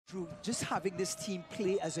Drew, just having this team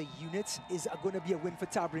play as a unit is going to be a win for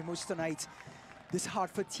Tab Ramos tonight. This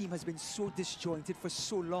Hartford team has been so disjointed for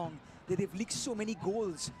so long that they've leaked so many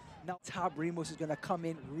goals. Now Tab Ramos is going to come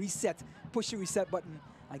in, reset, push the reset button,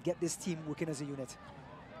 and get this team working as a unit.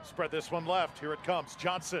 Spread this one left. Here it comes.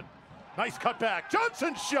 Johnson. Nice cutback.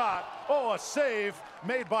 Johnson shot. Oh, a save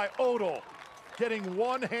made by Odell. Getting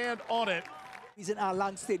one hand on it. He's in our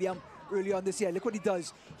Lang Stadium early on this year. Look what he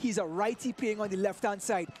does. He's a righty playing on the left-hand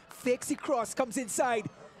side. Fakes the cross, comes inside,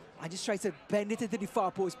 and just tries to bend it into the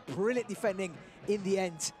far post. Brilliant defending in the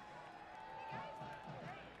end.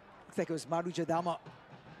 Looks like it was Maru Jadama.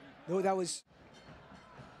 No, that was...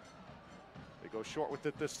 They go short with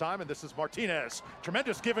it this time, and this is Martinez.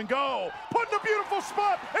 Tremendous give and go. Put in a beautiful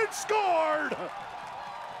spot and scored!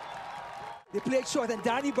 They played short, and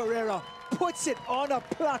Danny Barrera puts it on a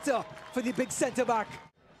platter for the big center-back.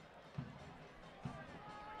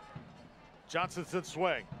 Johnson's in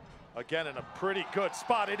swing. Again in a pretty good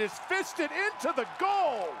spot. It is fisted into the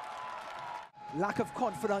goal. Lack of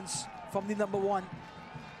confidence from the number one.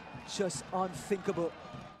 Just unthinkable.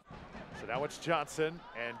 So now it's Johnson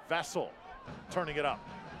and Vessel turning it up.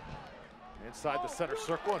 Inside the center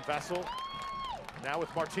circle, and Vessel now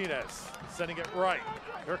with Martinez sending it right.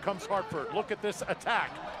 Here comes Hartford. Look at this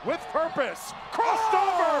attack with purpose. Crossed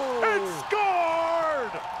over and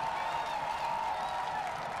scored!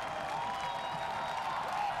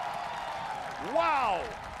 Wow!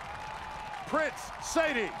 Prince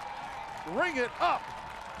Sadie, ring it up.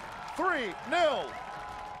 3-0.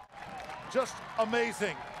 Just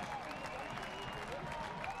amazing.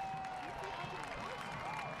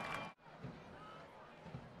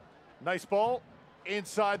 Nice ball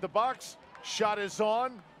inside the box. Shot is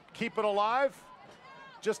on. Keep it alive.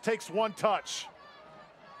 Just takes one touch.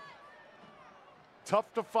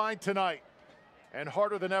 Tough to find tonight. And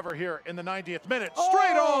harder than ever here in the 90th minute.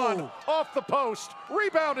 Straight on, off the post.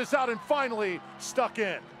 Rebound is out and finally stuck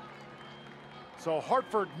in. So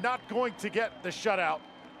Hartford not going to get the shutout.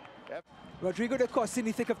 Rodrigo da Costa in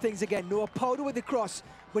the thick of things again. Noah Powder with the cross,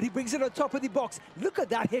 but he brings it on top of the box. Look at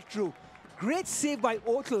that hit, Drew. Great save by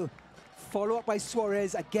Otel. Follow up by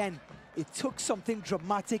Suarez again. It took something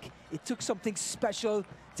dramatic. It took something special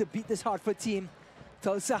to beat this Hartford team.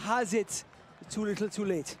 Tulsa has it. Too little, too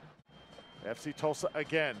late. FC Tulsa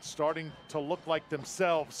again starting to look like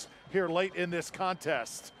themselves here late in this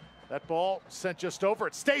contest. That ball sent just over.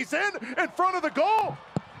 It stays in front of the goal.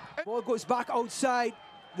 Ball goes back outside.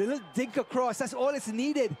 The little dink across. That's all it's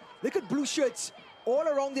needed. Look at blue shirts all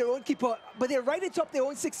around their own keeper, but they're right atop their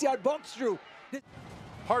own 6-yard box, Drew.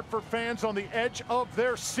 Hartford fans on the edge of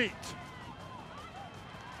their seat.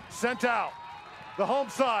 Sent out. The home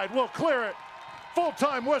side will clear it.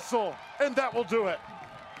 Full-time whistle, and that will do it.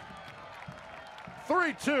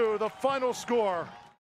 3-2, the final score.